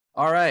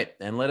All right,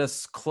 and let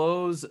us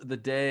close the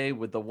day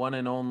with the one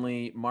and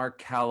only Mark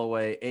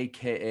Calloway,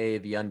 aka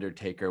The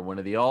Undertaker, one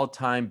of the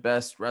all-time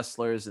best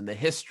wrestlers in the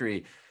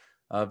history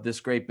of this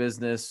great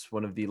business,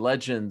 one of the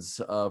legends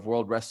of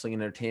World Wrestling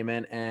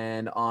Entertainment.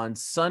 And on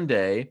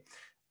Sunday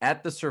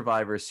at the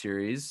Survivor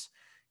Series,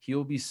 he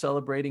will be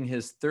celebrating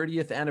his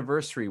 30th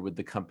anniversary with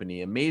the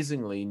company.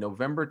 Amazingly,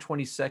 November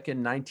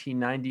 22nd,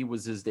 1990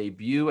 was his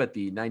debut at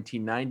the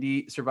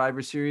 1990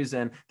 Survivor Series.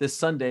 And this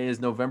Sunday is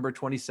November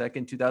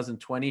 22nd,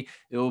 2020.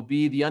 It will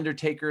be The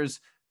Undertaker's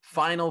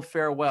final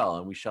farewell.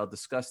 And we shall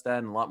discuss that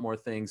and a lot more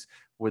things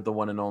with the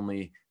one and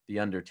only The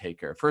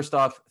Undertaker. First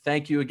off,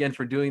 thank you again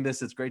for doing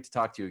this. It's great to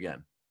talk to you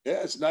again.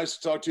 Yeah, it's nice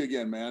to talk to you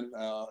again, man.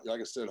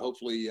 Like I said,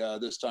 hopefully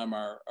this time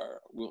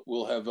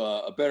we'll have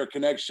a better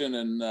connection,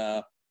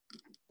 and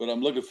but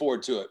I'm looking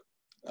forward to it.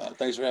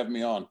 Thanks for having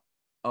me on.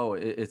 Oh,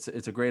 it's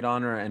a great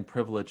honor and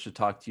privilege to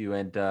talk to you.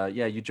 And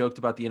yeah, you joked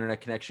about the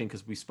internet connection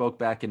because we spoke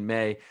back in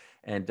May,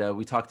 and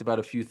we talked about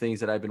a few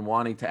things that I've been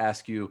wanting to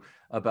ask you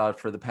about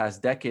for the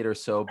past decade or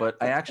so. But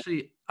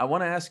I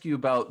want to ask you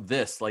about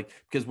this, like,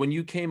 because when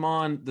you came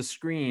on the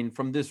screen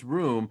from this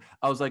room,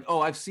 I was like,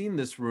 oh, I've seen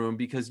this room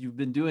because you've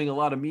been doing a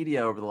lot of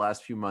media over the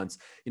last few months,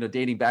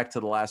 dating back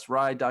to the Last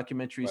Ride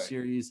documentary Right.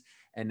 series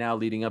and now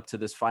leading up to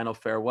this final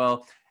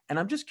farewell. And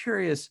I'm just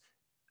curious,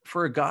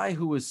 for a guy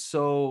who was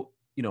so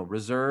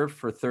reserved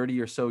for 30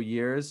 or so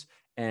years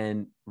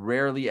and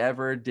rarely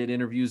ever did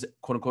interviews,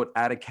 quote unquote,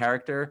 out of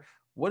character.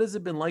 What has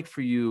it been like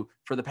for you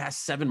for the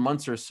past 7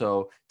 months or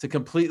so to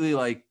completely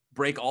like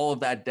break all of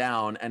that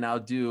down and now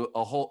do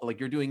a whole, like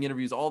you're doing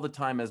interviews all the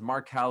time as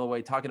Mark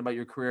Calloway talking about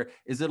your career?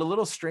 Is it a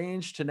little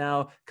strange to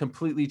now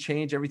completely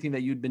change everything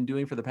that you'd been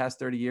doing for the past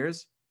 30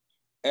 years?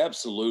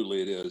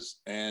 Absolutely, it is,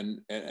 and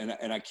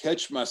I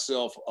catch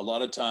myself a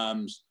lot of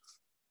times,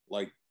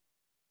 like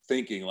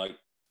thinking, like,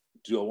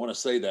 do I want to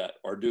say that,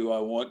 or do I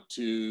want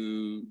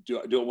to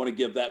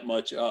give that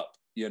much up?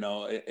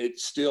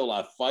 It's still,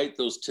 I fight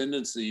those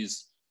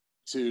tendencies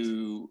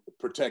to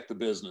protect the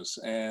business,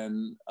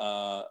 and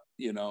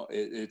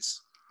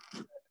it's,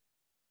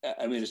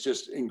 I mean, it's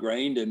just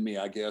ingrained in me,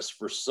 I guess,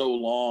 for so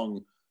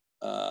long.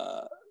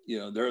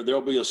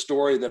 There'll be a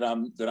story that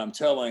I'm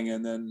telling,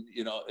 and then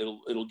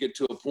it'll get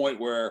to a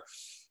point where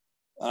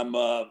I'm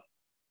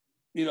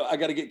I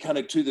got to get kind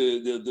of to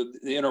the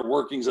inner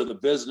workings of the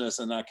business,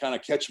 and I kind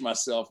of catch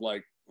myself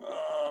like,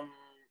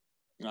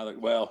 I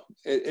think, well,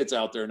 it's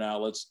out there now.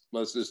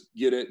 Let's just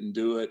get it and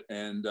do it.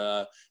 And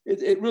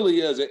it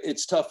really is.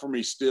 It's tough for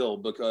me still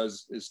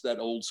because it's that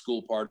old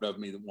school part of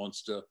me that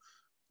wants to,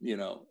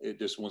 it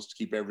just wants to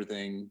keep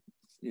everything,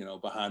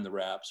 behind the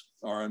wraps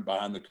or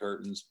behind the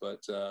curtains.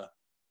 But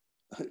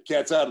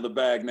cat's out of the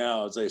bag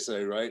now, as they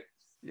say, right?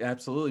 Yeah,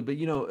 absolutely. But,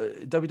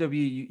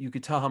 WWE, you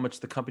could tell how much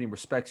the company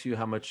respects you,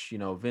 how much,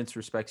 Vince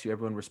respects you.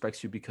 Everyone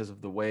respects you because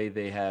of the way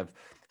they have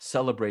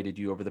celebrated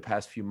you over the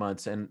past few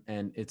months. And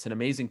it's an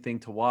amazing thing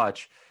to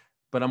watch.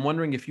 But I'm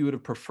wondering if you would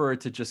have preferred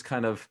to just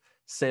kind of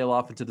sail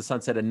off into the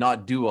sunset and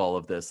not do all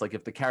of this. Like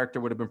if the character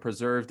would have been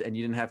preserved and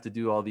you didn't have to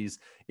do all these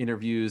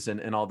interviews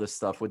and all this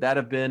stuff, would that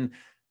have been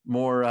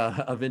more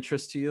of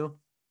interest to you?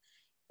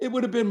 It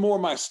would have been more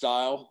my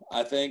style,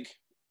 I think.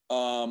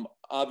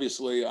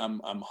 Obviously,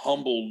 I'm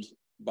humbled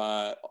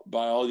by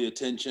all the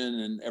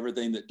attention and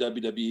everything that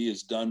WWE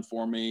has done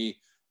for me.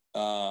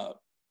 But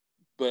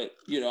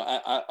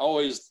I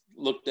always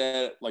looked at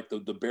it like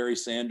the Barry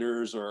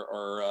Sanders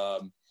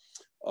or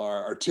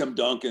Tim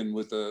Duncan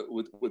with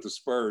the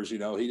Spurs.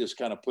 He just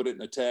kind of put it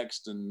in a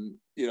text, and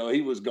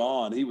he was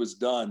gone. He was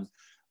done.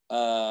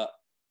 And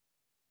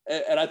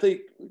I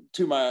think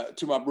to my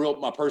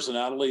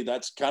personality,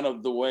 that's kind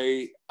of the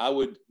way I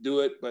would do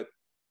it. But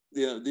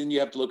then you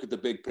have to look at the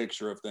big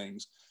picture of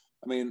things.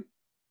 I mean,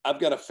 I've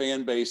got a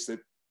fan base that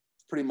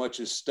pretty much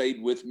has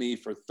stayed with me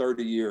for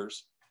 30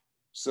 years.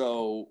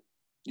 So,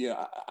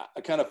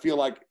 I kind of feel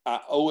like I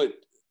owe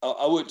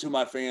it to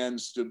my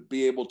fans to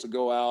be able to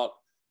go out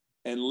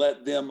and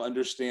let them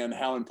understand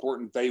how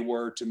important they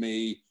were to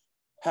me,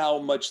 how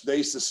much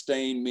they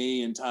sustained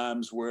me in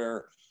times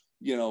where,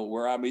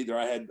 where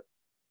I had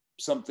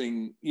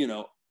something,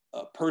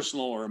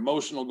 personal or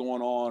emotional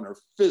going on or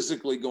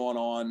physically going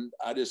on.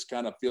 I just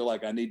kind of feel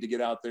like I need to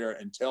get out there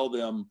and tell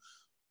them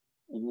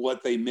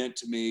what they meant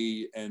to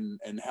me and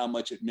how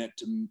much it meant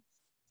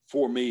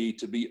for me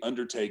to be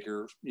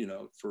Undertaker,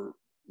 for,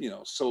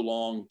 so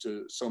long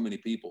to so many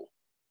people.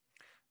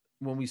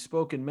 When we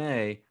spoke in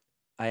May,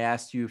 I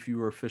asked you if you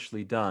were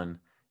officially done.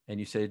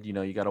 And you said,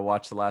 you got to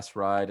watch The Last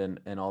Ride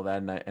and all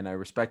that. And I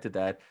respected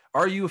that.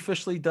 Are you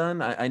officially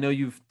done? I know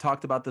you've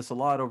talked about this a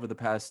lot over the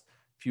past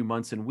few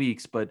months and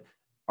weeks, but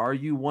are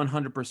you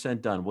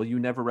 100% done? Will you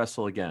never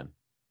wrestle again?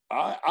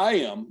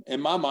 I am,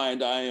 in my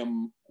mind, I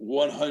am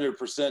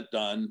 100%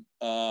 done.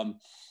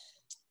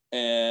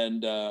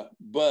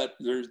 But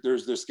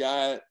there's this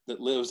guy that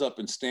lives up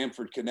in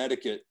Stamford,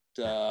 Connecticut,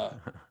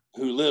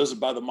 who lives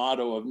by the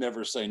motto of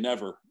never say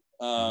never.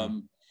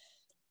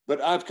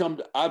 But I've come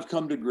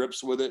to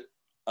grips with it.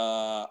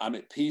 I'm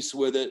at peace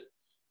with it.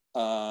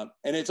 And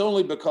it's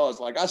only because,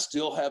 like, I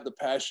still have the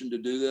passion to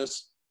do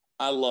this.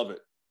 I love it.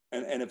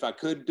 And if I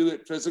could do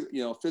it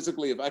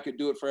physically, if I could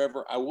do it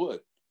forever, I would.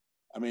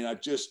 I mean, I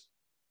just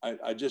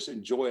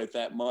enjoy it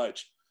that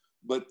much.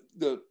 But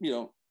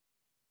you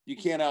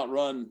can't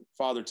outrun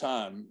Father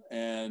Time.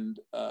 And,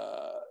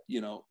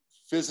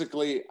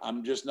 physically,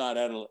 I'm just not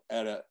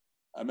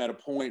I'm at a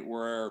point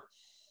where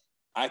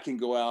I can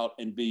go out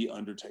and be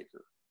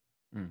Undertaker.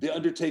 The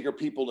Undertaker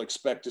people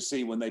expect to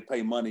see when they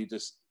pay money to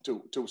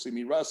see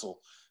me wrestle.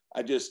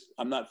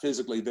 I'm not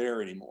physically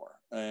there anymore.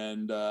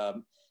 And,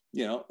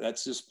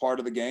 that's just part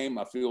of the game.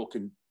 I feel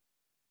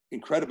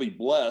incredibly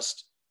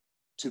blessed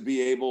to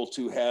be able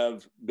to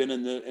have been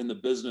in the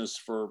business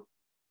for,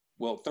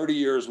 30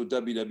 years with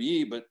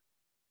WWE, but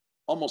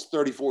almost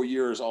 34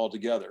 years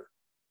altogether.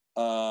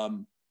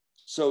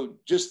 So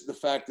just the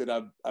fact that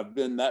I've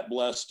been that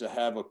blessed to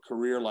have a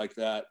career like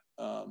that,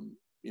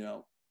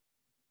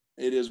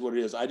 it is what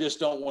it is. I just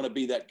don't want to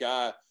be that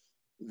guy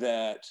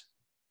that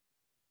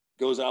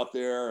goes out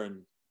there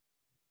and,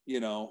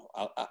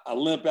 I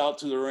limp out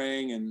to the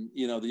ring and,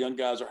 the young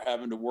guys are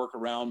having to work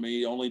around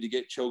me only to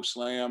get choke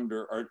slammed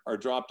or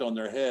dropped on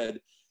their head.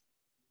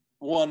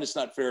 One, it's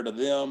not fair to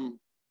them.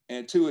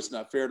 And two, it's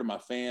not fair to my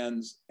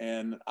fans.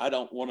 And I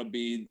don't want to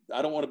be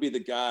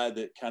the guy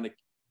that kind of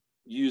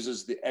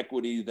uses the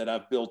equity that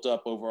I've built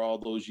up over all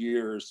those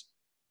years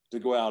to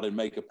go out and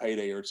make a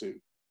payday or two.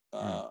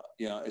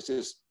 It's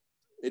just,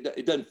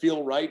 it doesn't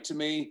feel right to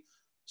me.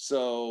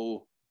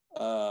 So,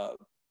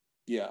 I've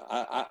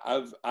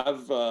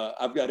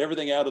got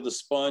everything out of the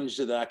sponge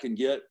that I can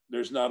get.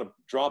 There's not a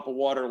drop of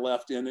water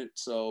left in it.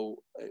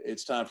 So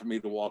it's time for me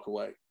to walk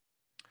away.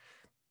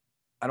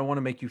 I don't want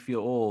to make you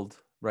feel old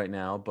right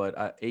now, but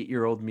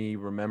 8-year-old me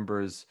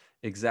remembers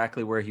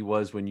exactly where he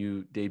was when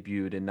you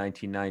debuted in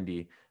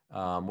 1990.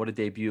 What a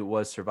debut it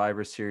was.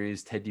 Survivor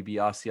Series, Ted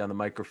DiBiase on the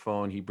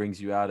microphone. He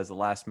brings you out as the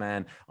last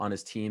man on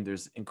his team.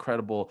 There's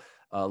incredible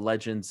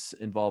legends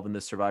involved in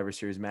this Survivor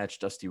Series match.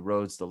 Dusty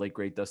Rhodes, the late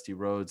great Dusty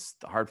Rhodes,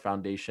 the Hart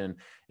Foundation,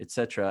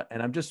 etc.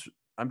 And I'm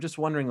just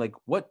wondering, like,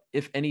 what,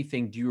 if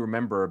anything, do you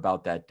remember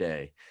about that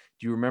day?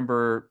 Do you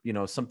remember,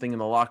 something in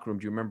the locker room?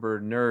 Do you remember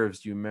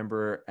nerves? Do you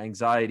remember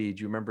anxiety?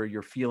 Do you remember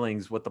your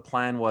feelings, what the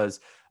plan was?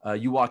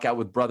 You walk out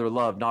with Brother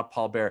Love, not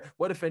Paul Bearer.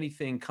 What, if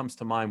anything, comes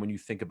to mind when you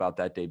think about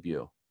that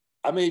debut?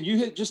 I mean, you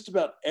hit just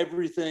about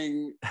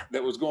everything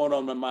that was going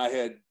on in my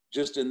head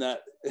just in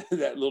that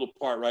little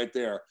part right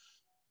there.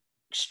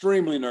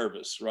 Extremely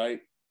nervous, right?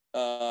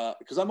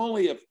 Because I'm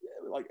only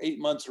like 8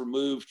 months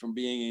removed from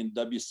being in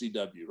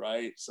WCW,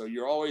 right? So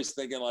you're always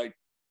thinking like,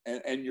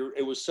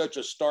 it was such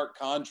a stark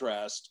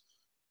contrast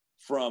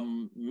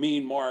from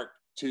Mean Mark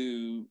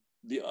to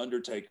the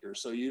Undertaker.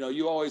 So,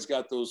 you always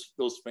got those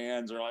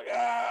fans are like,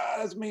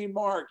 that's Mean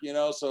Mark,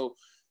 so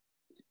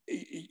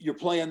you're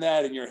playing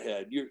that in your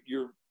head.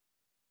 You're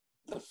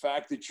the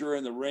fact that you're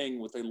in the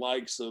ring with the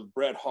likes of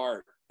Bret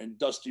Hart and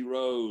Dusty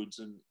Rhodes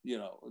and,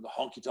 the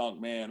Honky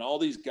Tonk Man, all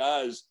these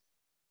guys,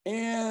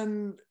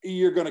 and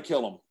you're going to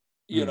kill them.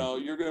 You're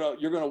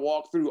going to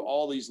walk through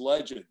all these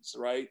legends,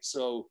 right?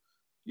 So,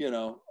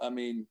 I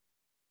mean,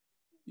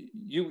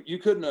 you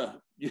couldn't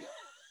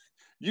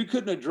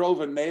have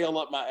drove a nail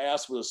up my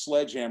ass with a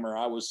sledgehammer.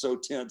 I was so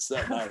tense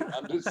that night.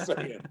 I'm just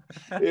saying.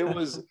 It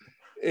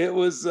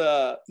was,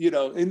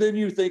 and then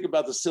you think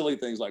about the silly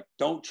things like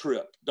don't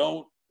trip,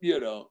 don't,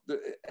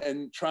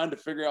 and trying to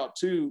figure out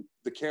too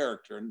the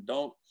character and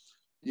don't,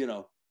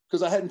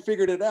 because I hadn't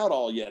figured it out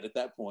all yet at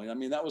that point. I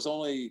mean, that was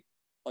only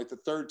like the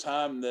third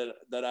time that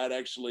I'd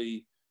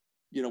actually,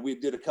 we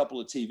did a couple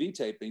of TV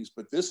tapings,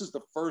 but this is the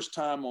first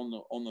time on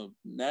the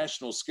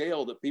national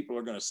scale that people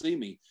are going to see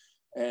me.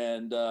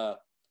 And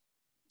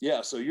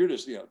so you're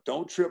just,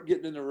 don't trip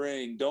getting in the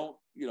ring. Don't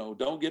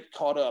get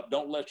caught up.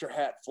 Don't let your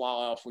hat fly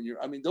off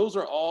when those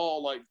are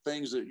all like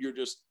things that you're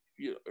just,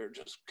 are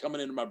just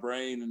coming into my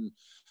brain, and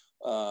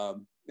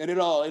it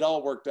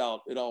all worked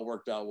out. It all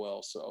worked out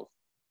well. So.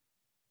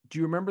 Do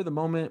you remember the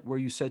moment where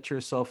you said to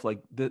yourself,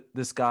 like,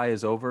 this guy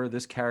is over,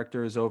 this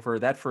character is over?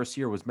 That first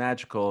year was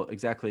magical.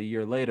 Exactly a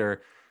year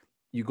later,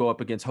 you go up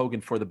against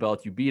Hogan for the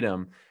belt, you beat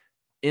him.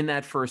 In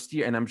that first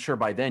year, and I'm sure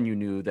by then you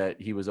knew that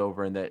he was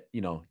over and that,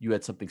 you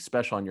had something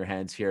special on your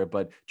hands here.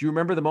 But do you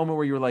remember the moment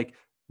where you were like,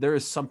 there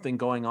is something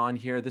going on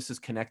here? This is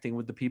connecting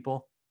with the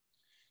people?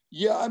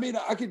 Yeah, I mean,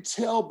 I could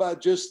tell by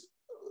just,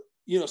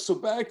 so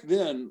back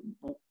then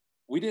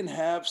we didn't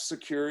have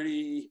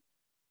security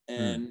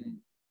and,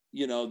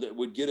 that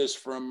would get us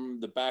from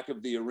the back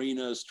of the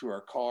arenas to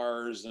our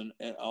cars and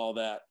all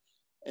that.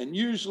 And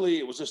usually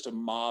it was just a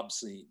mob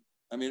scene.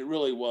 I mean, it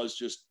really was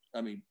just,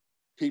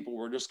 people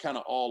were just kind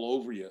of all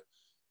over you.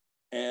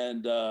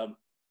 And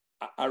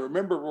I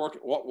remember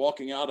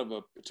walking out of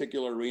a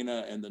particular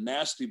arena and the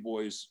Nasty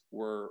Boys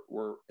were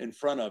in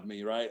front of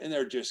me, right? And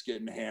they're just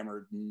getting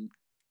hammered and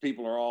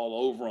people are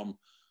all over them.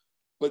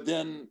 But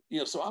then,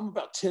 so I'm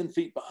about 10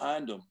 feet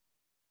behind them.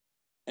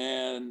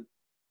 And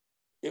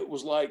it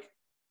was like,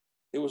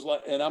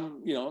 and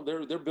I'm,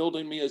 they're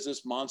building me as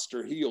this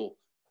monster heel.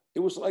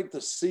 It was like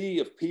the sea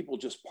of people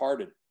just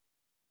parted.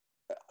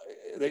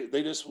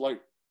 They just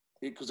like,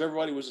 because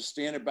everybody was just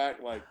standing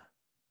back like,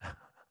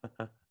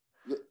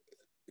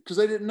 because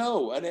they didn't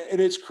know. And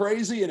it's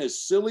crazy and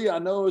as silly, I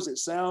know, as it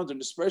sounds.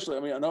 And especially, I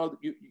mean, I know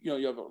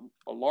you have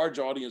a large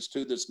audience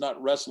too that's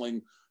not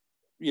wrestling,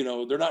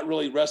 they're not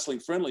really wrestling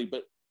friendly,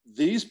 but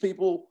these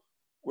people,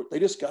 they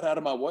just got out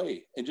of my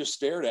way and just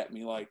stared at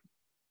me like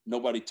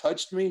nobody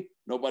touched me.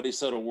 Nobody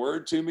said a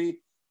word to me.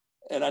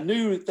 And I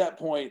knew at that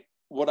point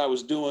what I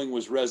was doing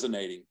was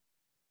resonating.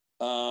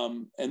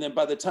 And then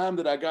by the time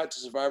that I got to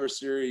Survivor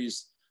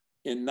Series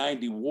in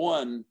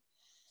 91,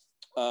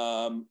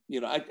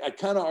 I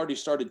kind of already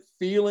started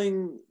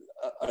feeling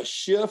a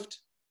shift,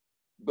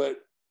 but,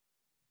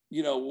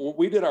 when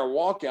we did our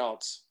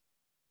walkouts,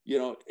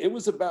 it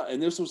was about,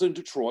 and this was in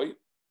Detroit,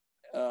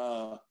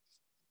 at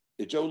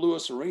Joe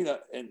Louis Arena,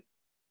 and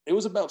it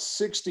was about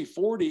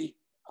 60-40.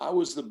 I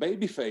was the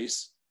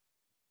babyface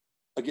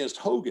against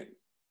Hogan.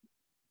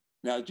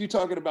 Now, if you're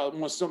talking about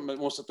something that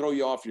wants to throw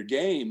you off your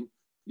game,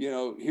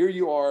 here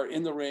you are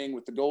in the ring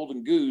with the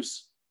golden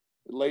goose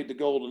that laid the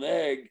golden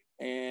egg,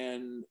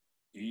 and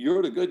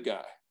you're the good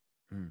guy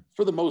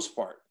for the most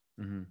part.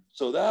 Mm-hmm.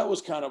 So that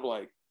was kind of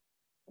like,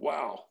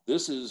 wow,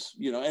 this is,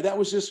 and that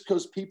was just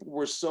because people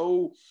were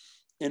so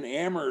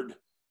enamored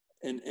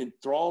and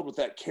enthralled with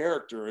that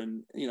character.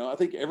 And, I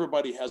think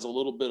everybody has a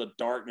little bit of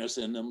darkness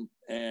in them.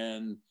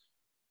 And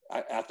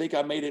I think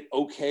I made it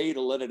okay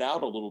to let it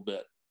out a little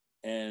bit.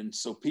 And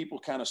so people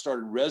kind of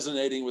started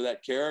resonating with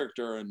that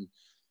character. And,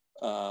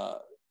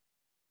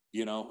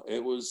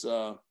 it was,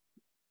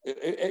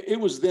 it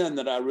was then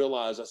that I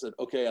realized, I said,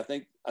 okay, I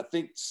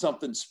think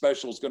something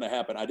special is going to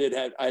happen. I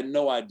had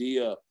no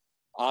idea,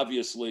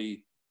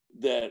 obviously,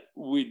 that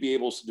we'd be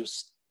able to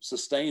just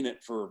sustain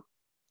it for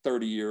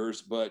 30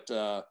 years. But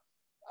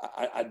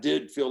I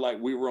did feel like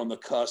we were on the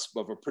cusp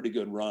of a pretty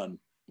good run.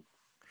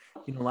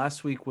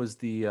 Last week was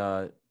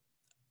the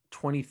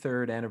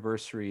 23rd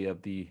anniversary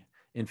of the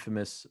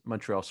infamous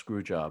Montreal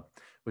Screwjob,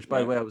 which,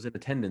 by the way, I was in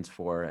attendance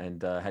for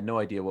and had no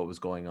idea what was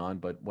going on.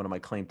 But one of my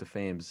claim to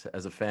fames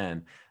as a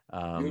fan. You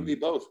and me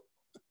both.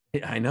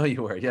 I know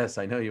you were. Yes,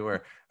 I know you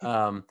were.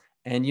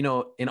 And,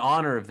 in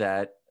honor of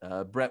that,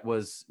 Brett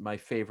was my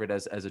favorite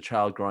as a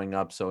child growing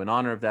up. So in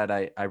honor of that,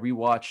 I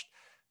rewatched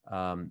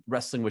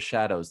Wrestling with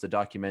Shadows, the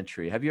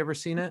documentary. Have you ever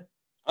seen it?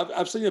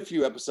 I've seen a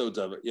few episodes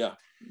of it. Yeah.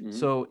 Mm-hmm.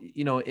 So,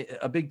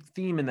 a big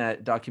theme in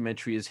that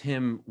documentary is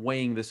him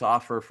weighing this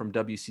offer from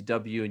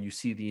WCW, and you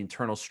see the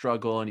internal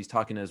struggle, and he's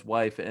talking to his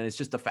wife, and it's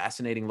just a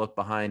fascinating look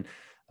behind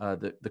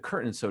the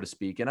curtain, so to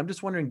speak. And I'm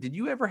just wondering, did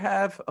you ever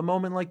have a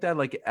moment like that,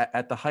 like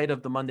at the height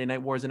of the Monday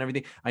Night Wars and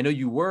everything? I know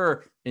you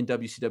were in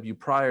WCW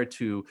prior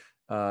to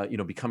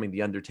becoming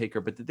the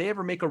Undertaker, but did they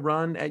ever make a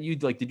run at you?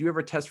 Like, did you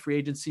ever test free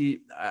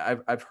agency?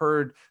 I've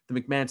heard the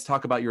McMahons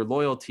talk about your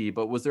loyalty,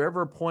 but was there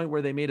ever a point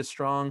where they made a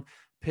strong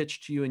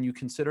pitch to you and you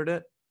considered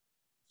it?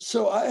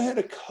 So I had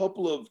a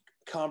couple of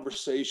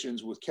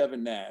conversations with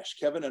Kevin Nash.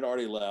 Kevin had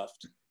already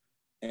left,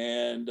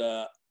 and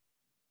I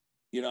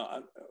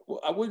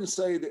wouldn't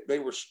say that they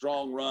were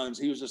strong runs.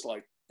 He was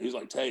like,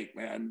 take,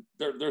 man,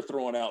 they're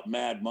throwing out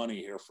mad money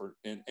here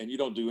and you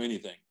don't do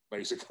anything.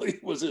 Basically,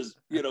 was his,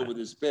 with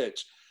his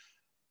pitch.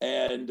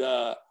 And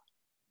at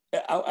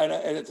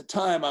the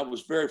time, I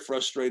was very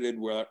frustrated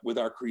with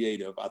our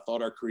creative. I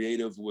thought our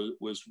creative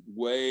was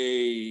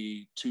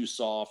way too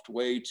soft,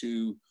 way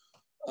too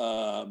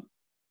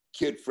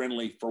kid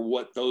friendly for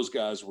what those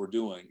guys were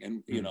doing.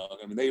 And,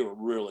 they were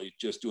really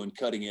just doing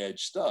cutting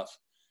edge stuff.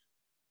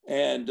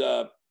 And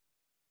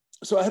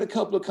so I had a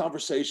couple of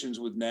conversations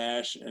with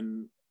Nash,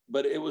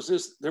 but there was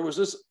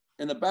this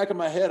in the back of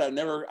my head.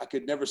 I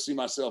could never see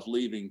myself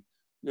leaving.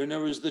 There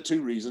was the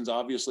two reasons.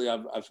 Obviously,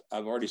 I've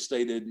already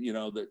stated,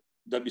 that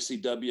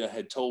WCW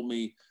had told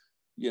me,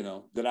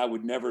 that I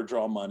would never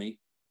draw money.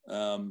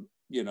 No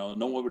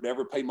one would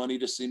ever pay money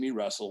to see me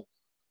wrestle.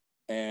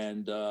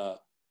 And,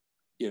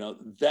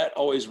 that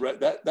always,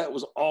 that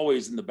was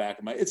always in the back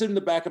of it's in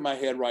the back of my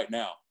head right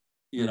now.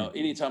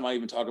 Anytime I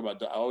even talk about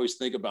that, I always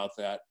think about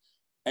that.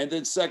 And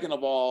then second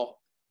of all,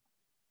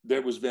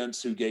 there was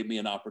Vince who gave me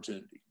an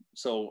opportunity.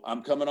 So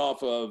I'm coming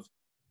off of,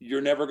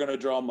 you're never going to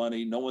draw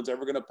money. No one's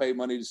ever going to pay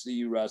money to see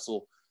you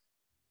wrestle.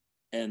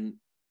 And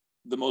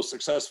the most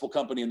successful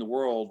company in the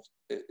world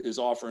is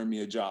offering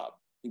me a job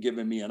and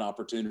giving me an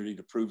opportunity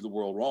to prove the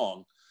world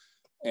wrong.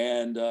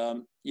 And,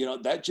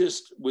 that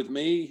just, with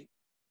me,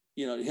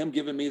 him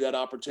giving me that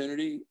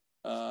opportunity,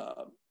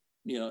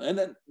 and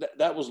then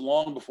that was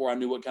long before I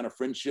knew what kind of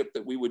friendship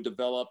that we would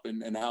develop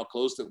and how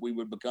close that we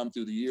would become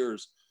through the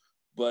years.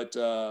 But,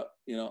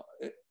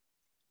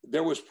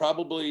 there were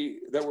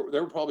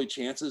probably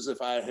chances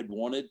if I had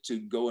wanted to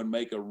go and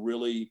make a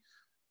really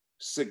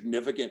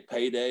significant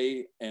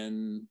payday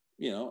and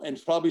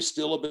probably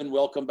still have been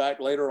welcomed back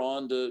later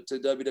on to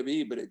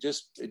WWE, but it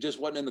just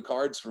wasn't in the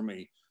cards for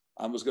me.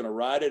 I was going to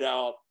ride it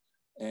out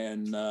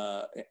and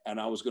I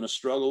was going to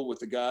struggle with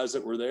the guys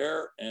that were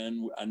there.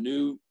 And I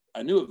knew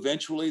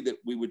eventually that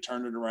we would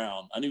turn it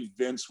around. I knew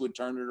Vince would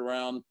turn it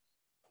around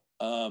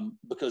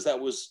because that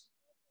was,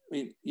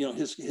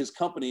 his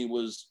company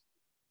was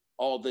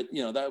all that,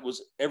 that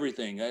was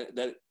everything.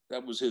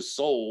 That was his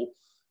soul.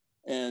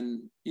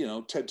 and, you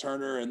know, Ted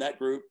Turner and that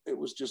group, it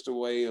was just a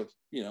way of,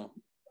 you know,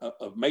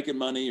 of making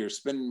money or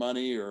spending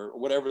money or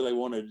whatever they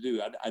wanted to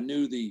do. I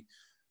knew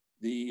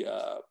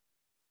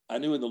I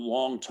knew in the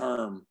long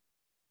term,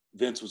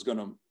 Vince was going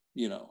to,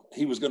 you know,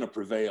 he was going to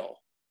prevail,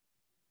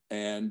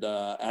 and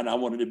I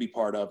wanted to be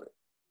part of it.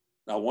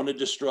 I wanted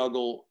to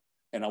struggle,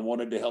 and I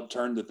wanted to help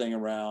turn the thing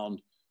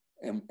around,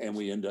 and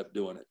we end up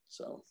doing it.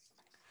 So,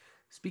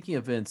 speaking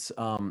of Vince,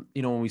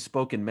 you know, when we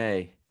spoke in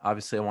May,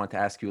 obviously I wanted to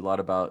ask you a lot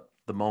about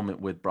the moment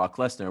with Brock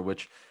Lesnar,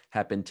 which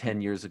happened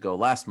 10 years ago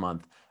last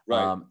month.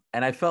 right.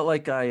 And I felt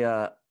like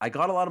I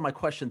got a lot of my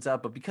questions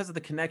out, but because of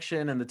the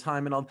connection and the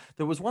time and all,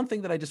 there was one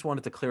thing that I just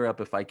wanted to clear up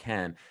if I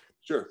can.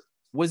 Sure.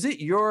 Was it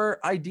your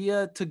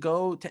idea to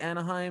go to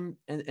Anaheim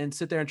and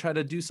sit there and try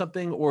to do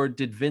something, or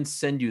did Vince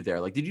send you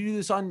there? Like, did you do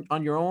this on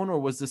your own, or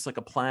was this like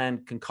a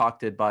plan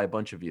concocted by a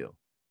bunch of you?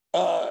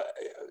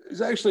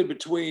 It's actually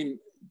between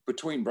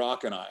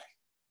Brock and I.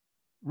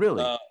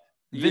 Really?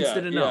 Vince Yeah,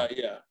 didn't yeah, know.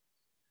 yeah.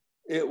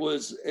 It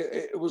was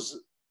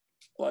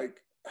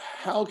like,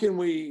 how can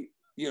we,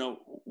 you know,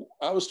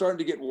 I was starting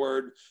to get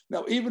word.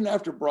 Now, even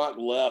after Brock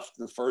left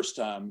the first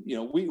time, you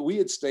know, we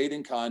had stayed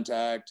in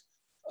contact,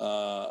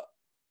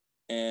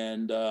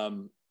 and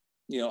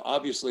you know,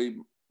 obviously,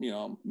 you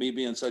know, me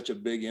being such a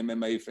big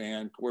MMA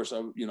fan, of course,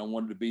 I, you know,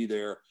 wanted to be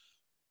there.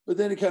 But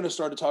then he kind of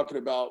started talking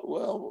about,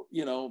 well,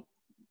 you know,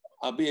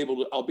 I'll be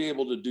able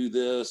to do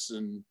this,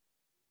 and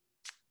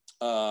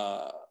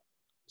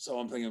so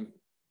I'm thinking,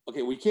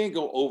 okay, we can't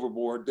go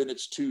overboard. Then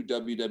it's too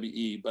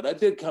WWE. But I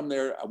did come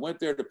there. I went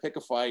there to pick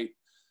a fight,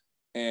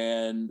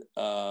 and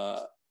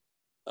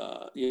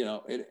you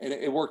know,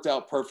 it worked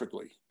out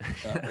perfectly.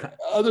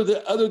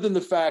 Other than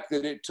the fact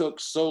that it took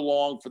so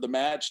long for the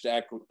match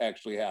to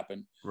actually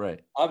happen. Right.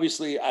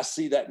 Obviously, I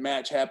see that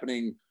match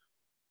happening,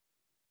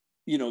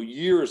 you know,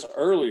 years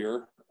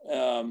earlier.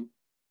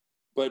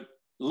 But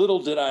little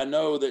did I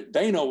know that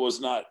Dana was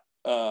not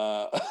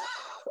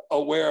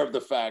aware of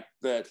the fact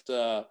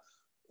that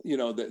you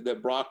know,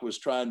 that Brock was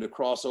trying to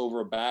cross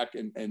over back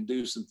and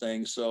do some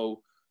things.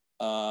 So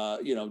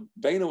you know,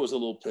 Dana was a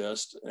little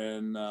pissed,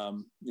 and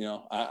you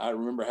know, I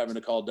remember having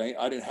to call Dana.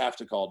 I didn't have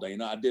to call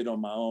Dana; I did on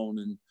my own.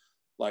 And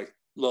like,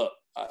 look,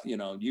 you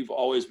know, you've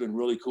always been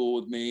really cool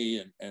with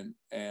me, and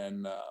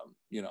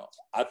you know,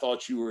 I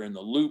thought you were in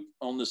the loop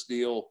on this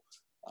deal.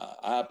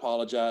 I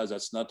apologize.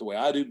 That's not the way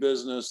I do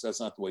business. That's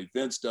not the way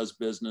Vince does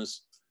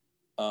business.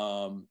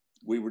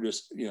 We were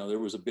just, you know, there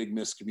was a big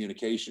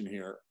miscommunication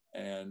here,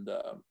 and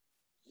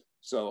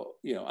so,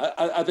 you know,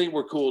 I think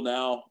we're cool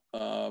now.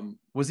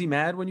 Was he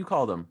mad when you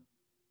called him?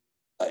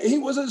 He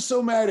wasn't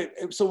so mad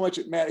at so much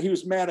at Matt. He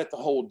was mad at the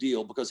whole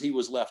deal because he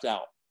was left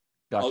out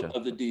Gotcha.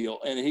 of the deal,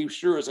 and he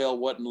sure as hell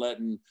wasn't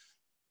letting,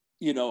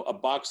 you know, a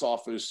box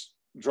office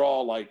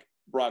draw like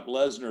Brock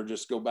Lesnar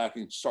just go back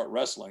and start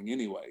wrestling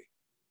anyway.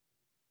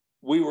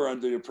 We were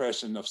under the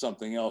impression of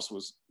something else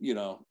was, you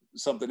know,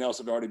 something else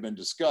had already been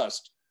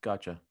discussed.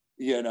 Gotcha.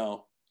 You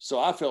know, so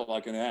I felt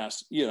like an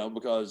ass, you know,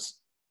 because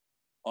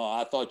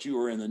I thought you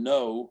were in the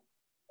know,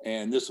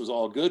 and this was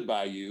all good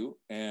by you.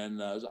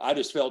 And I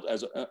just felt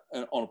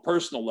on a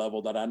personal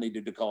level that I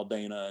needed to call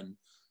Dana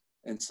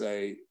and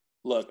say,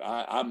 look,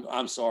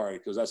 I'm sorry,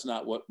 because that's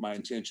not what my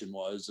intention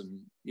was. And,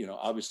 you know,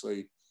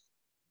 obviously,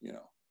 you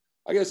know,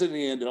 I guess in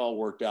the end, it all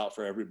worked out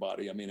for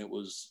everybody. I mean, it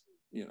was,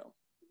 you know,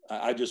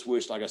 I just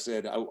wished, like I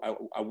said,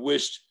 I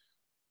wished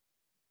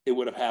it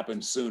would have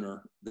happened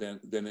sooner than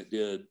it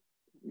did,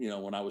 you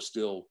know, when I was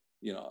still,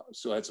 you know,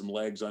 still had some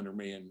legs under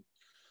me and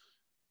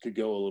could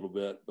go a little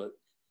bit. But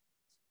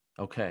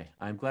Okay,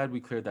 I'm glad we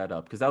cleared that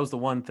up, because that was the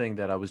one thing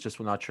that I was just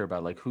not sure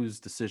about, like whose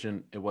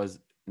decision it was.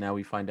 Now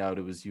we find out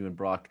it was you and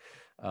Brock,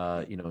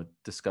 you know,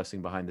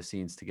 discussing behind the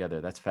scenes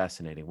together. That's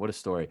fascinating. What a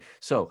story.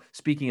 So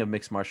speaking of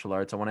mixed martial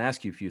arts, I want to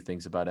ask you a few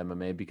things about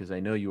MMA, because I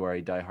know you are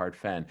a diehard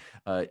fan.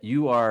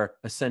 You are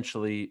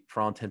essentially,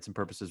 for all intents and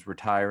purposes,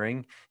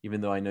 retiring, even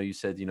though I know you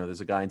said, you know,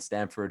 there's a guy in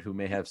Stanford who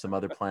may have some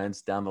other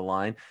plans down the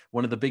line.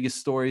 One of the biggest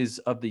stories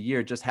of the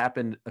year just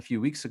happened a few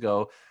weeks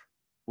ago,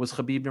 was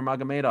Khabib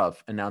Nurmagomedov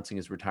announcing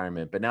his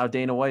retirement. But now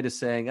Dana White is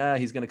saying,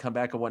 he's going to come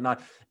back and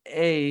whatnot.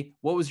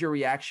 What was your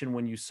reaction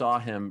when you saw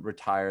him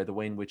retire the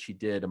way in which he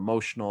did?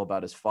 Emotional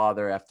about his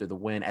father after the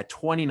win at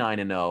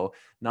 29-0.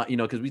 Not, you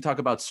know, because we talk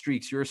about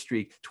streaks, your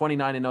streak,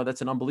 29-0,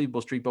 that's an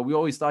unbelievable streak. But we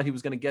always thought he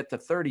was going to get to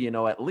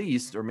 30-0 at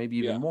least, or maybe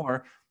even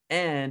more.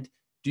 And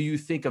do you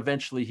think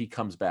eventually he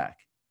comes back?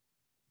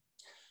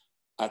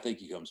 I think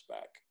he comes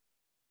back.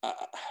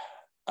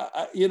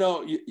 You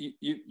know,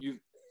 you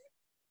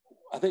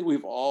I think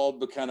we've all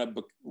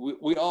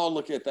we all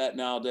look at that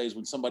nowadays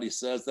when somebody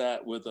says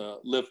that with a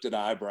lifted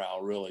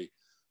eyebrow, really.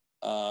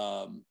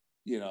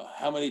 You know,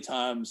 how many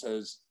times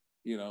has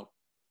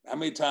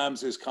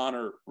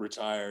Connor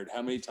retired?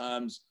 How many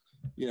times,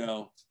 you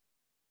know,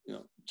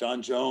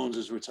 John Jones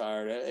is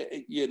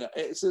retired? You know,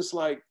 it's just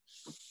like,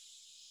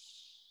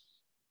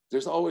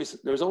 there's always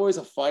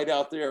a fight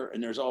out there,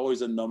 and there's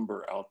always a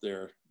number out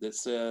there that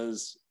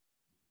says,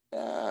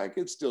 I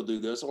could still do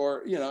this,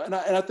 or, you know, and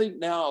I think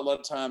now a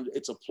lot of times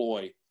it's a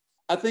ploy.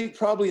 I think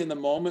probably in the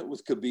moment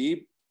with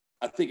Khabib,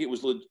 I think it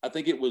was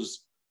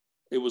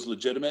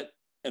legitimate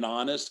and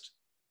honest.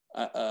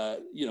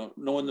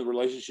 Knowing the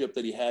relationship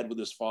that he had with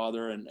his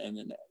father, and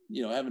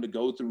having to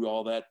go through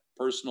all that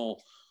personal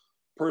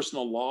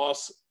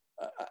loss.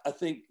 I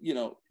think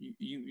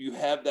you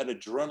have that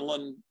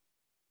adrenaline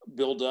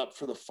build up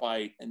for the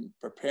fight and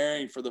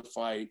preparing for the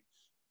fight,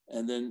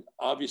 and then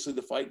obviously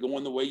the fight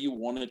going the way you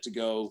want it to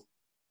go,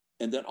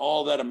 and then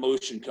all that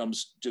emotion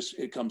comes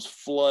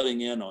flooding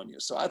in on you.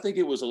 So I think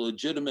it was a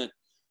legitimate.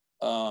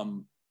 I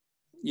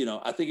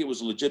think it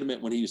was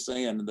legitimate when he was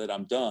saying that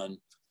I'm done,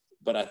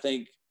 but I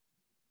think,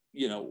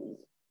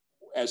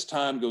 as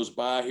time goes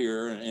by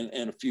here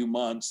in a few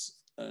months,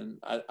 and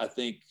I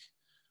think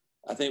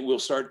we'll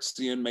start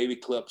seeing maybe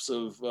clips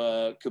of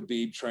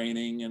Khabib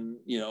training and,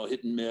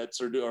 hitting mitts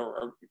or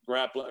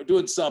grappling or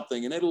doing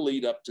something, and it'll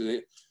lead up to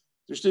it.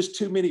 There's just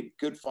too many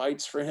good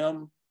fights for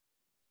him.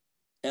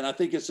 And I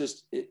think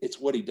it's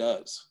what he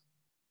does.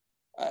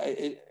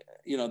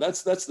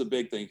 That's the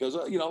big thing, because, a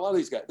lot of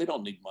these guys, they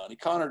don't need money.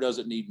 Conor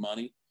doesn't need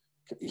money.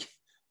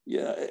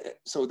 Yeah.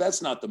 So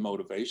that's not the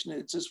motivation.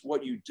 It's just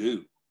what you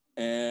do.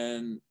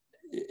 And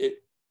it's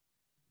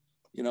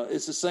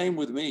the same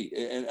with me.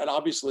 And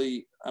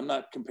obviously I'm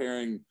not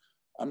comparing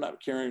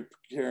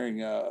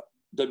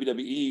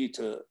WWE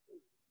to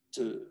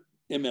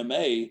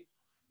MMA,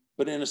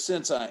 but in a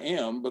sense I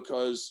am,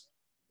 because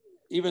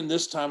even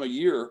this time of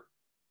year,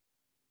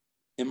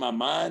 in my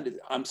mind,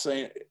 I'm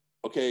saying,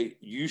 okay,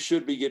 you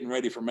should be getting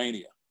ready for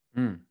Mania.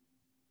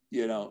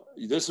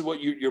 This is what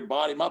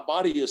my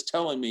body is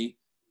telling me,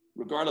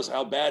 regardless of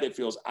how bad it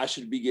feels, I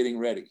should be getting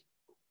ready.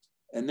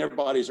 And their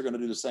bodies are going to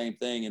do the same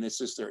thing. And it's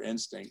just their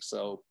instinct.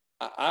 So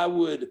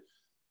I'll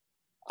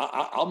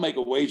make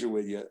a wager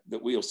with you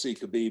that we'll see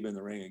Khabib in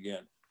the ring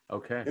again.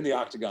 Okay. In the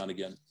octagon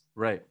again.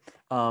 Right.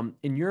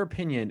 In your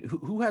opinion,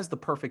 who has the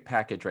perfect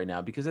package right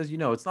now? Because, as you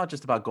know, it's not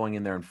just about going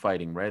in there and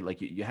fighting, right? Like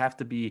you have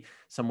to be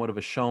somewhat of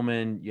a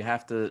showman. You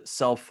have to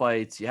sell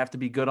fights. You have to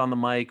be good on the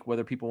mic,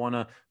 whether people want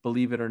to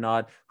believe it or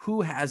not.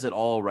 Who has it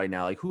all right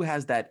now? Like, who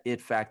has that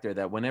it factor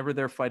that whenever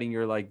they're fighting,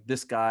 you're like,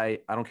 this guy,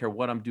 I don't care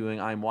what I'm doing,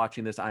 I'm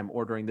watching this, I'm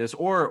ordering this,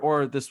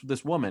 or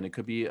this woman. It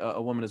could be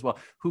a woman as well.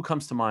 Who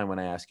comes to mind when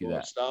I ask you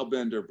that?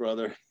 Stylebender,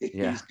 brother.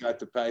 Yeah.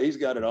 He's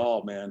got it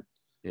all, man.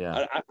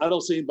 Yeah. I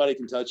don't see anybody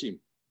can touch him.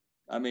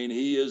 I mean,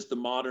 he is the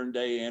modern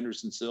day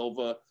Anderson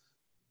Silva.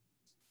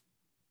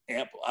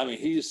 I mean,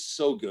 he is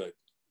so good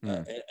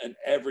in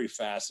every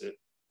facet.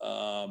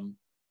 Gosh,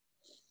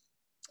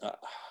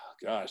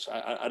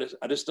 I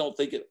just don't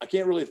think it. I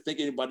can't really think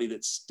anybody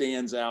that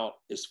stands out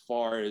as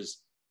far as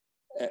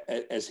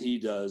he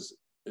does,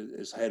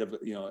 is ahead of,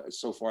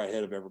 so far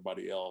ahead of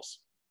everybody else.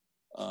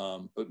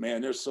 But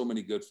man, there's so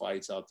many good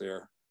fights out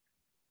there.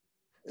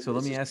 So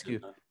let me ask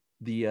you,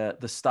 the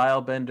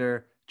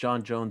Stylebender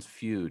John Jones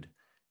feud.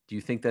 Do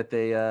you think that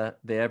they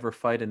ever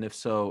fight? And if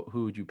so,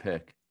 who would you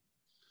pick?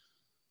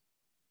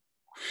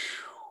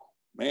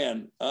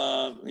 Man,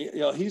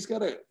 he's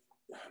got a.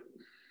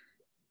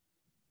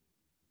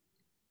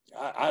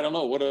 I don't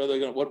know. What are they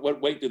going?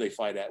 What weight do they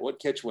fight at? What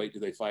catch weight do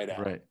they fight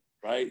at?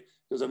 Right.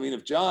 Because I mean,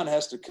 if John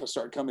has to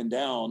start coming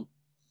down,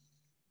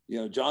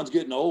 John's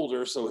getting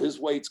older, so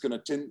his weight's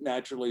going to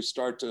naturally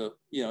start to,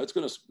 it's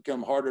going to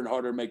become harder and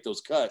harder to make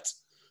those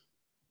cuts.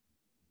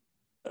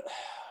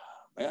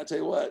 Man, I tell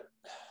you what.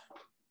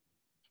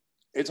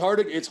 It's hard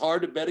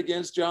to bet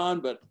against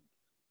John, but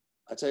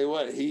I tell you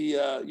what, he,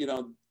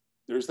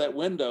 there's that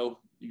window.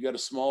 You got a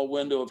small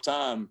window of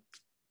time.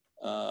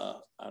 I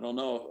don't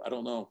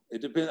know.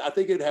 It depends. I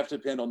think it'd have to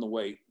depend on the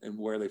weight and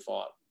where they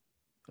fought.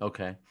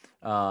 Okay.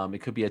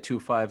 It could be at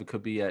 205. It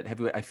could be at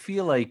heavyweight. I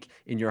feel like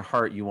in your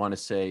heart you want to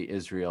say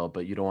Israel,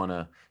 but you don't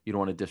want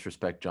to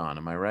disrespect John.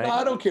 Am I right? No,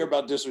 I don't care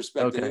about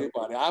disrespecting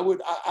anybody.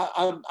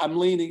 I'm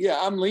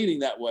leaning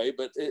that way,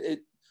 but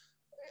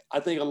I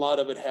think a lot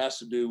of it has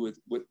to do with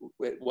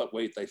what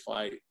weight they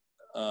fight.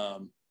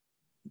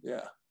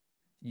 Yeah.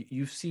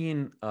 You've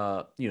seen,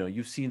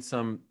 you've seen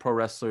some pro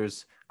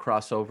wrestlers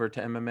cross over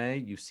to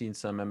MMA. You've seen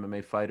some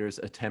MMA fighters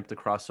attempt to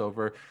cross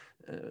over,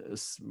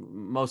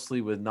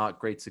 mostly with not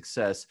great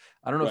success.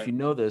 I don't know if you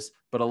know this,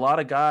 but a lot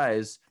of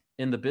guys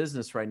in the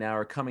business right now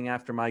are coming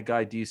after my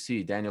guy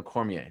DC, Daniel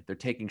Cormier. They're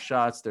taking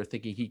shots. They're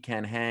thinking he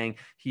can hang.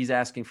 He's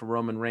asking for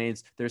Roman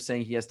Reigns. They're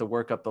saying he has to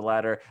work up the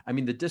ladder. I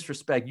mean, the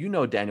disrespect,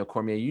 Daniel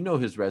Cormier,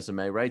 his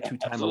resume, right?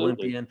 Two-time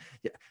Olympian.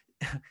 Yeah.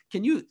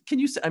 Can you,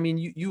 I mean,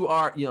 you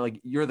are,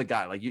 you're the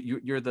guy, like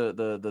you're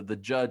the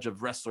judge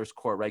of wrestlers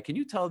court, right? Can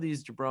you tell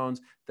these jabrones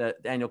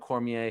that Daniel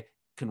Cormier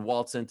can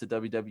waltz into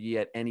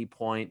WWE at any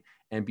point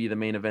and be the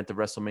main event of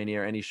WrestleMania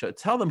or any show?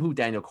 Tell them who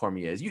Daniel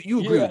Cormier is. You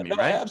agree with me,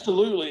 right?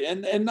 Absolutely.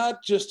 And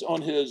not just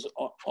on his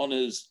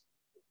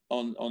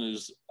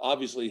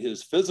obviously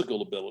his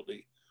physical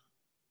ability,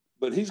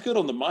 but he's good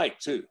on the mic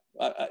too.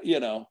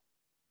 And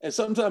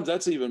sometimes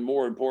that's even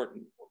more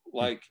important.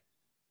 Like,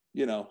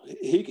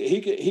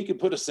 he can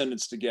put a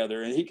sentence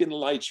together and he can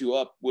light you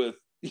up with,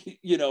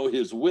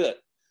 his wit.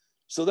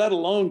 So that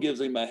alone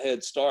gives him a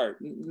head start.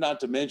 Not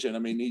to mention, I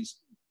mean, he's,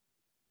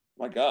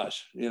 my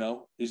gosh,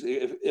 he's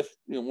if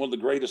one of the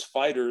greatest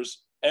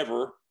fighters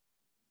ever,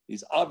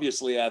 he's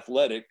obviously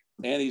athletic,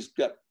 and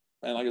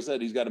like I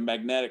said, he's got a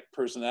magnetic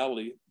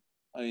personality.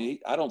 I mean,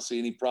 I don't see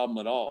any problem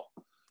at all.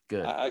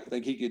 Good. I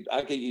think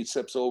he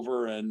steps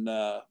over and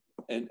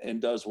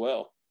does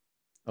well.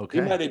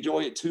 Okay. He might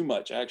enjoy it too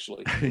much,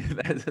 actually.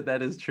 That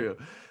is true.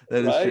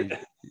 That is true.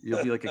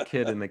 You'll be like a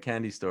kid in the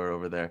candy store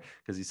over there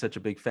because he's such a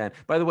big fan.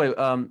 By the way,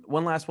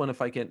 one last one,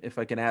 if I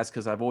can ask,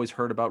 because I've always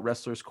heard about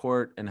Wrestlers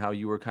Court and how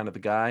you were kind of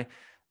the guy.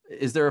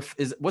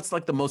 What's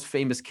like the most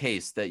famous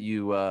case that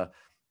you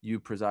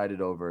presided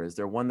over? Is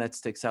there one that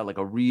sticks out, like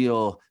a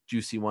real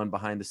juicy one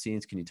behind the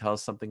scenes? Can you tell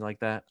us something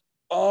like that?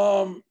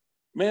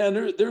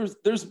 Man,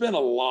 there's been a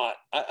lot.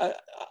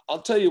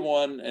 I'll tell you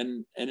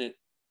one,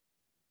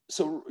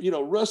 so,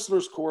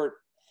 Wrestlers Court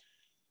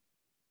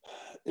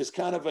is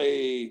kind of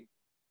it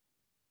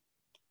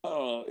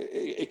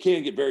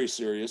can get very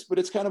serious, but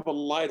it's kind of a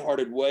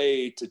lighthearted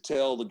way to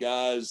tell the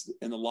guys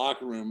in the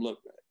locker room, look,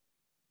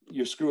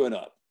 you're screwing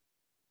up.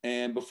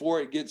 And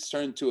before it gets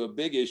turned to a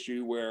big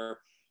issue where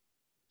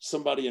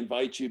somebody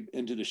invites you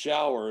into the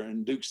shower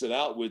and dukes it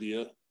out with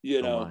you,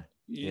 you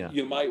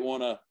might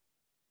want to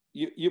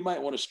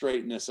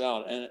straighten this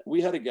out. And we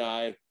had a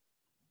guy,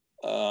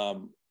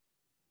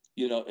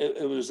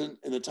 it was in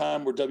the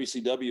time where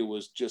WCW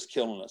was just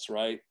killing us,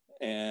 right?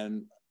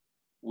 And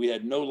we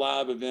had no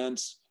live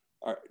events,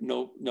 or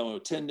no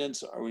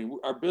attendance. I mean,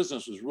 our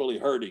business was really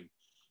hurting.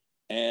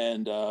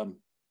 And,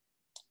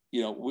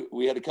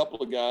 we had a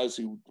couple of guys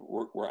who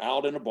were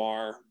out in a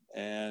bar,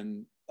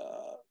 and,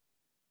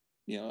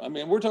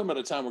 we're talking about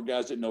a time where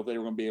guys didn't know if they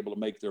were going to be able to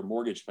make their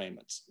mortgage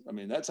payments. I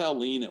mean, that's how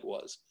lean it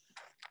was.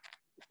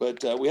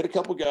 But we had a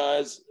couple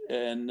guys,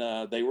 and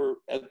they were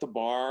at the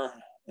bar.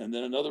 And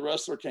then another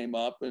wrestler came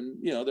up, and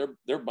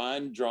they're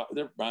buying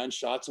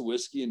shots of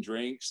whiskey and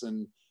drinks,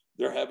 and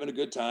they're having a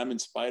good time in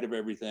spite of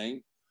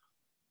everything.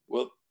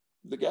 Well,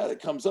 the guy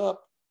that comes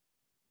up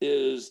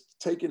is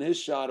taking his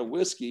shot of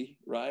whiskey,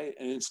 right?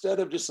 And instead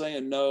of just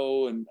saying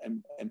no and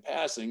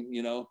passing,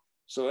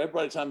 so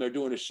every time they're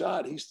doing a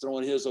shot, he's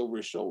throwing his over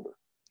his shoulder.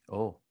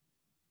 Oh,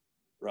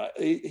 right.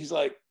 He's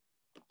like,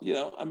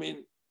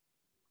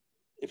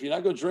 if you're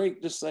not going to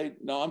drink, just say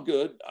no. I'm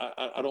good.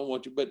 I don't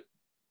want you, but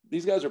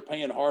these guys are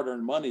paying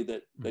hard-earned money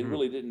that they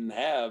really didn't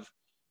have.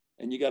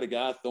 And you got a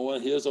guy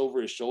throwing his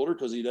over his shoulder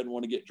because he doesn't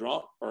want to get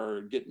drunk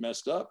or get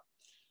messed up.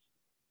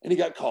 And he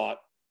got caught.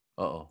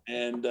 Uh-oh.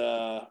 And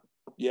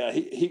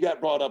he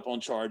got brought up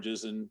on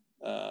charges, and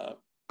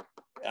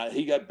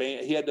he got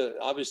banned. He had to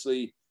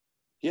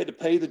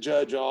pay the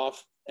judge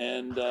off,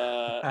 and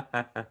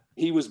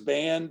he was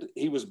banned.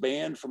 He was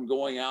banned from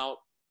going out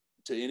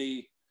to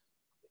any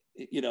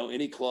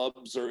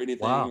clubs or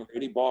anything, or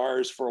any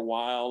bars for a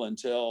while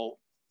until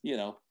he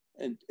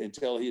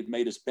had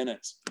made his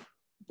penance.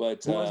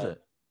 But who was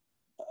it?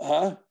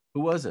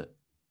 Who was it?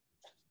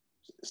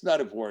 It's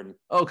not important.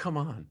 Oh, come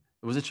on.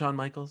 Was it Shawn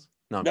Michaels?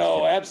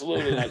 No,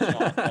 absolutely not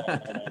Shawn.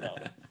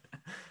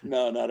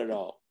 No, not at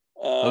all.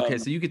 Okay,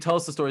 so you could tell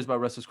us the stories about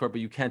Wrestlers Court,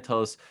 but you can't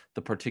tell us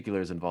the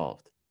particulars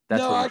involved.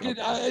 That's no, I could.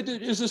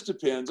 It just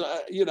depends.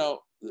 It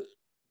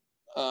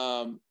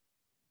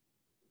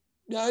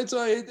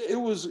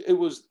was.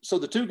 So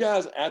the two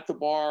guys at the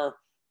bar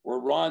were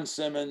Ron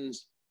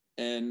Simmons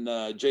and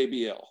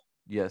JBL.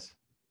 Yes.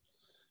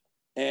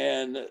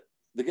 And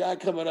the guy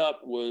coming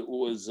up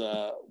was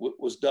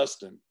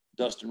Dustin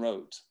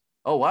Rhodes.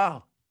 Oh,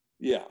 wow.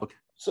 Yeah. Okay.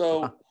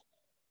 So,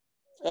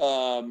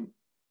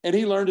 and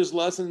he learned his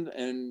lesson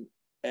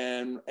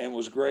and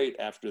was great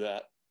after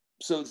that.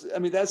 So,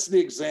 that's the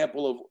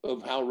example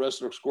of how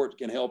Wrestlers Court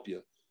can help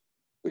you,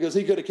 because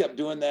he could have kept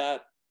doing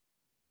that,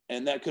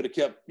 and that could have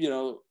kept,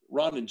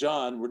 Ron and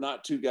John were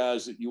not two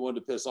guys that you wanted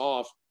to piss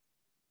off,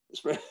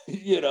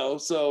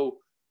 so,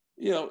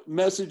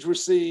 message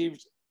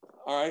received.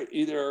 All right.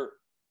 Either,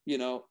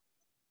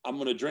 I'm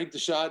going to drink the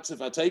shots.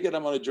 If I take it,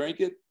 I'm going to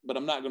drink it, but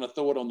I'm not going to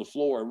throw it on the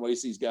floor and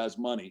waste these guys'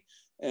 money.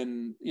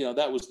 And,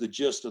 that was the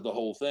gist of the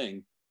whole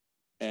thing.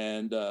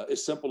 And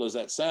as simple as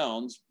that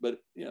sounds, but,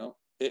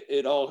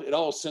 it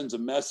all sends a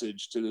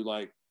message to,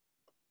 like,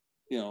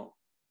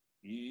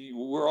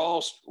 we're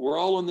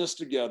all in this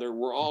together.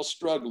 We're all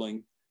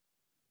struggling.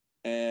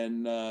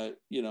 And,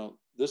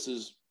 this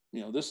is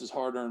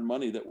hard-earned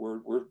money that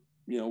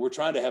we're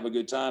trying to have a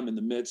good time in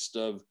the midst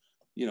of,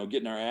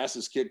 getting our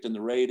asses kicked in the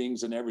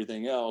ratings and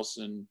everything else.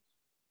 And,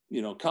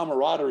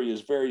 camaraderie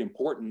is very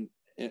important,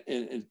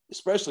 and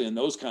especially in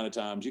those kind of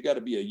times. You got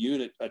to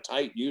be a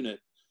tight unit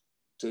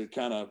to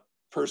kind of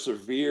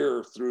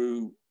persevere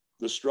through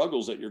the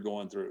struggles that you're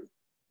going through.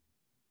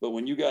 But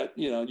when you got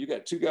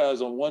two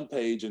guys on one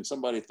page and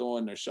somebody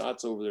throwing their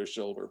shots over their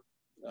shoulder,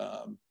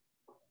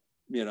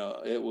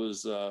 it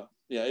was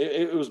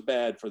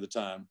bad for the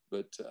time.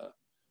 But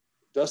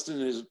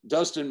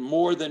Dustin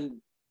more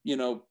than,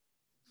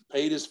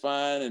 paid his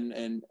fine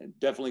and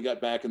definitely got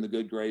back in the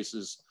good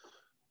graces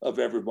of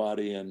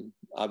everybody. And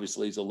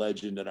obviously he's a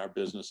legend in our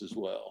business as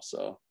well.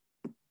 So.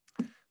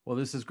 Well,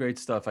 this is great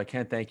stuff. I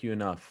can't thank you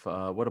enough.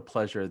 What a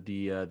pleasure.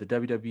 The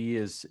WWE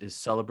is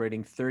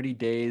celebrating 30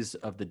 days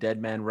of the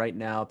Dead Man right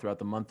now throughout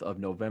the month of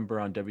November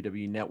on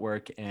WWE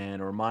Network.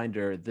 And a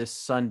reminder, this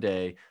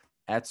Sunday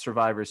at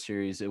Survivor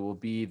Series, it will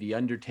be the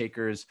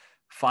Undertaker's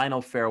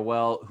final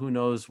farewell. Who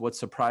knows what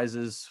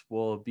surprises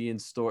will be in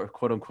store,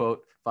 quote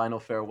unquote, final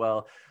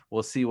farewell.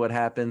 We'll see what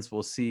happens.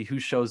 We'll see who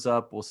shows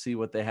up. We'll see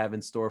what they have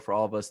in store for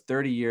all of us.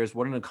 30 years.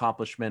 What an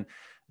accomplishment.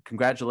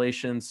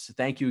 Congratulations.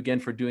 Thank you again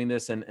for doing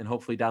this. And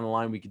hopefully down the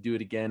line, we could do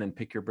it again and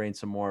pick your brain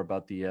some more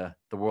about the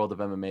world of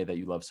MMA that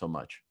you love so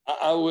much.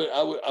 I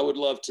would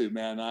love to,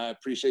 man. I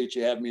appreciate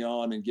you having me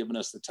on and giving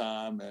us the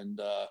time. And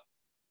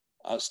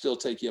I'll still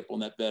take you up on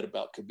that bet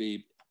about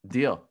Khabib.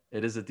 Deal.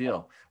 It is a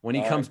deal. When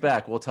he comes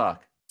back, we'll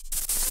talk.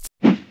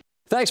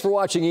 Thanks for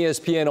watching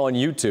ESPN on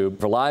YouTube.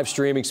 For live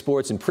streaming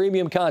sports and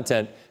premium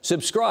content,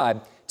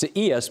 subscribe to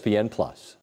ESPN Plus.